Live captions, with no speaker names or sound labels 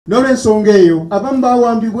President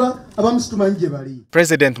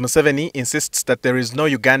Museveni insists that there is no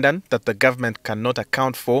Ugandan that the government cannot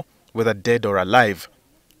account for, whether dead or alive.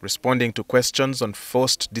 Responding to questions on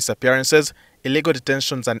forced disappearances, illegal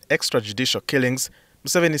detentions and extrajudicial killings,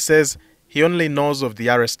 Museveni says he only knows of the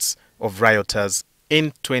arrests of rioters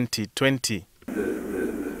in 2020.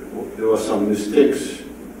 There were some mistakes,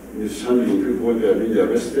 mishandling people when they are being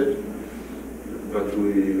arrested, but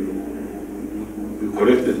we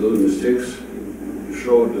corrected those mistakes. We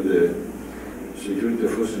showed the security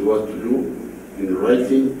forces what to do in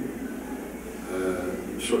writing.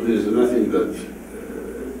 So there is nothing that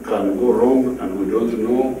can go wrong, and we don't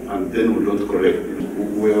know, and then we don't correct it.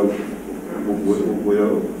 We are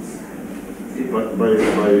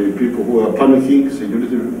by people who are panicking,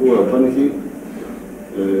 security people who are panicking,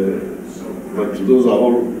 but those are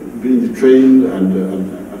all being trained and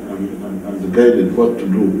guided what to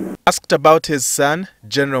do. Asked about his son,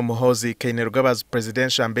 General Muhoozi Kainerugaba's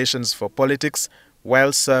presidential ambitions for politics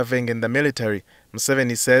while serving in the military,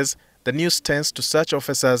 Museveni says the new stance to such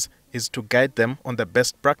officers is to guide them on the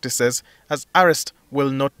best practices, as arrest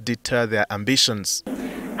will not deter their ambitions.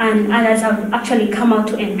 And others have actually come out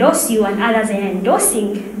to endorse you, and others are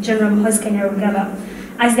endorsing General Muhoozi Kainerugaba.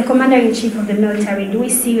 As the Commander-in-Chief of the military, do we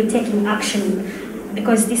see you taking action?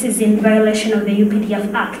 Because this is in violation of the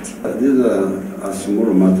UPDF Act. These are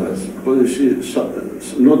small matters. Because you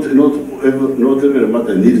see, not every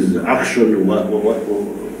matter needs action,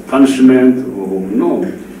 punishment, no.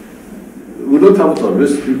 We don't have to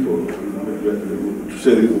arrest people to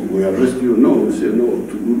say we arrest you. No, we say no.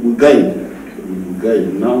 We guide. We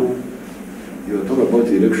guide. Now, you are talking about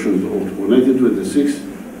the elections of 1926.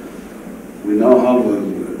 We now have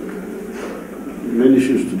many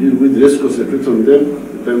issues to deal with. Let's concentrate on them.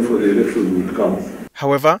 The time for the elections will come.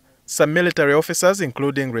 However, some military officers,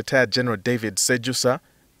 including retired General David Sejusa,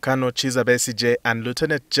 Colonel Chiza Besigye and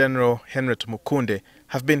Lieutenant General Henry Mukunde,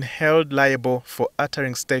 have been held liable for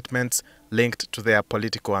uttering statements linked to their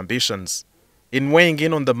political ambitions. In weighing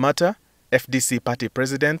in on the matter, FDC party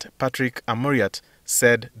president Patrick Amuriat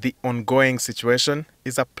said the ongoing situation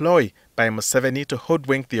is a ploy by Museveni to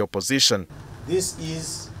hoodwink the opposition. This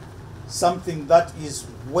is something that is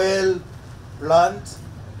well planned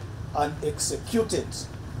and executed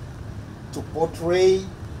to portray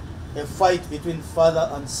a fight between father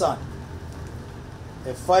and son,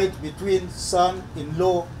 a fight between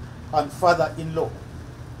son-in-law and father-in-law,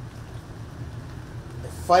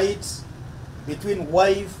 a fight between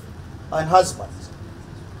wife and husband.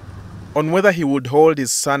 On whether he would hold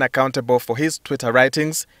his son accountable for his Twitter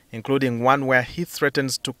writings, including one where he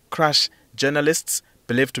threatens to crush journalists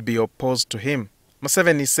believed to be opposed to him,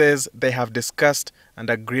 Museveni says they have discussed and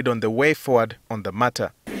agreed on the way forward on the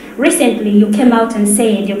matter. Recently, you came out and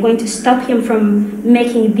said you're going to stop him from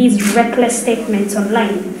making these reckless statements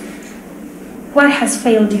online. What has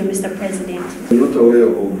failed you, Mr. President? I'm not aware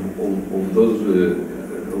of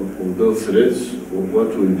those threats.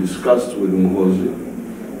 What we discussed with Muhoozi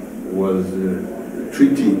was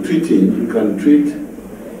tweeting. You can tweet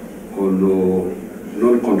on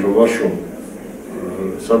non-controversial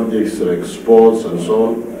subjects like sports and so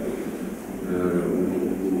on.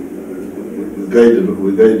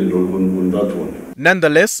 We guided on that one.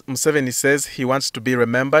 Nonetheless, Museveni says he wants to be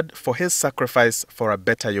remembered for his sacrifice for a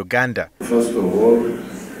better Uganda. First of all,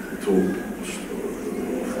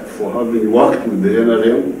 for having worked with the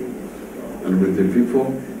NRM and with the people,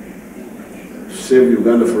 to save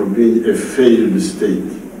Uganda from being a failed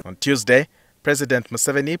state. On Tuesday, President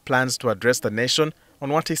Museveni plans to address the nation on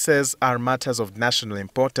what he says are matters of national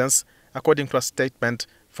importance, according to a statement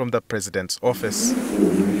from the president's office.